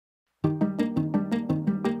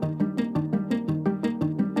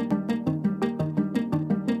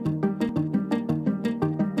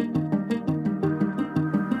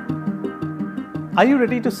Are you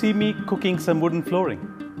ready to see me cooking some wooden flooring?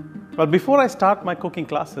 Well, before I start my cooking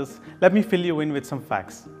classes, let me fill you in with some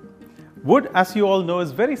facts. Wood, as you all know,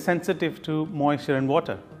 is very sensitive to moisture and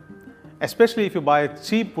water. Especially if you buy a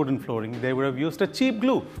cheap wooden flooring, they would have used a cheap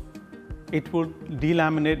glue. It would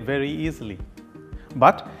delaminate very easily.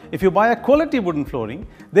 But if you buy a quality wooden flooring,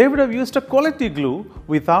 they would have used a quality glue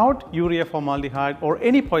without urea formaldehyde or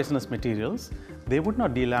any poisonous materials. They would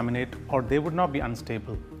not delaminate or they would not be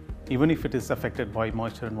unstable, even if it is affected by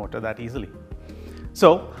moisture and water that easily.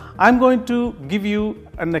 So I'm going to give you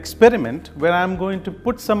an experiment where I'm going to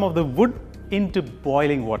put some of the wood into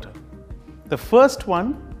boiling water. The first one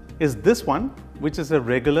is this one, which is a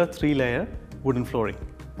regular 3-layer wooden flooring,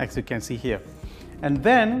 as you can see here. And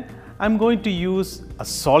then I'm going to use a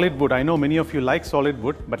solid wood. I know many of you like solid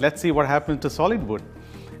wood, but let's see what happens to solid wood.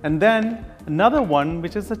 And then another one,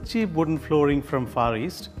 which is a cheap wooden flooring from Far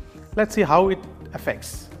East. Let's see how it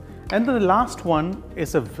affects. And the last one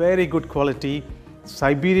is a very good quality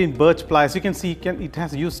Siberian Birch Ply. As you can see, it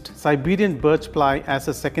has used Siberian Birch Ply as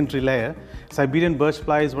a secondary layer. Siberian Birch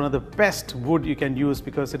Ply is one of the best wood you can use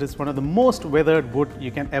because it is one of the most weathered wood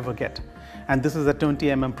you can ever get. And this is a 20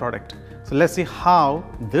 mm product. So let's see how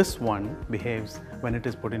this one behaves when it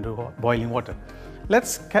is put into boiling water.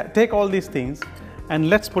 Let's take all these things and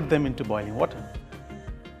let's put them into boiling water.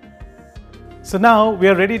 So now we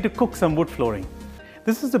are ready to cook some wood flooring.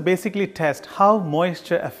 This is to basically test how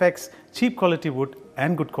moisture affects cheap quality wood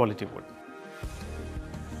and good quality wood.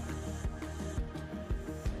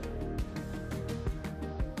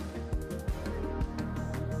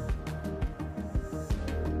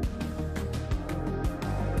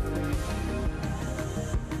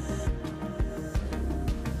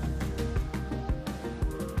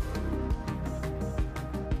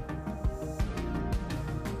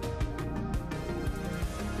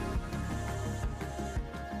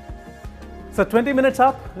 So 20 minutes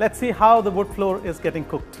up, let's see how the wood floor is getting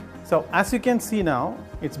cooked. So as you can see now,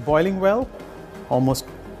 it's boiling well. Almost,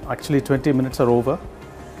 actually 20 minutes are over.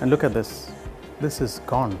 And look at this. This is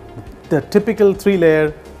gone. The typical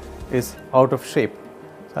 3-layer is out of shape.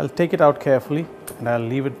 So I'll take it out carefully and I'll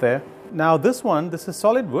leave it there. Now this one, this is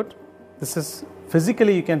solid wood. This is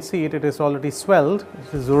physically, you can see it, it is already swelled.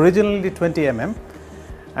 It is originally 20 mm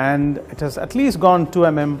and it has at least gone 2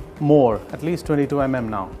 mm more, at least 22 mm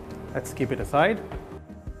now. Let's keep it aside.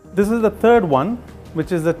 This is the third one,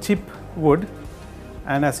 which is the cheap wood,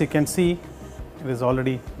 and as you can see, it is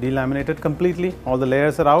already delaminated completely. All the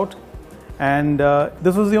layers are out, and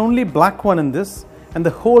this was the only black one in this, and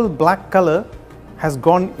the whole black color has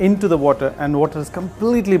gone into the water, and water is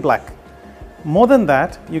completely black. More than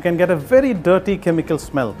that, you can get a very dirty chemical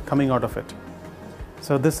smell coming out of it.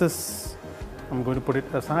 So this is, I'm going to put it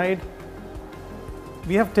aside.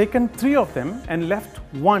 We have taken 3 of them and left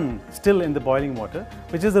one still in the boiling water,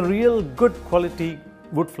 which is a real good quality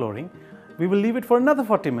wood flooring. We will leave it for another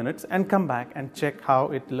 40 minutes and come back and check how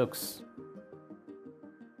it looks.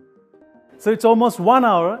 So it's almost 1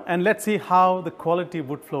 hour and let's see how the quality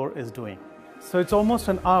wood floor is doing. So it's almost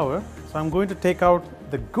an hour, so I'm going to take out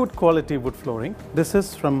the good quality wood flooring. This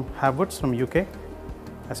is from Haworth's from UK.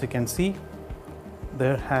 As you can see,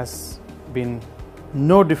 there has been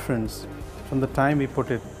no difference from the time we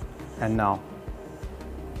put it and now.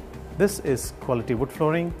 This is quality wood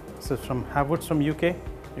flooring. This is from Haworth's from UK.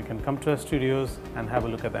 You can come to our studios and have a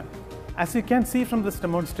look at them. As you can see from this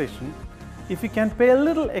demonstration, if you can pay a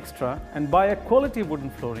little extra and buy a quality wooden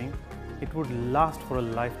flooring, it would last for a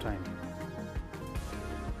lifetime.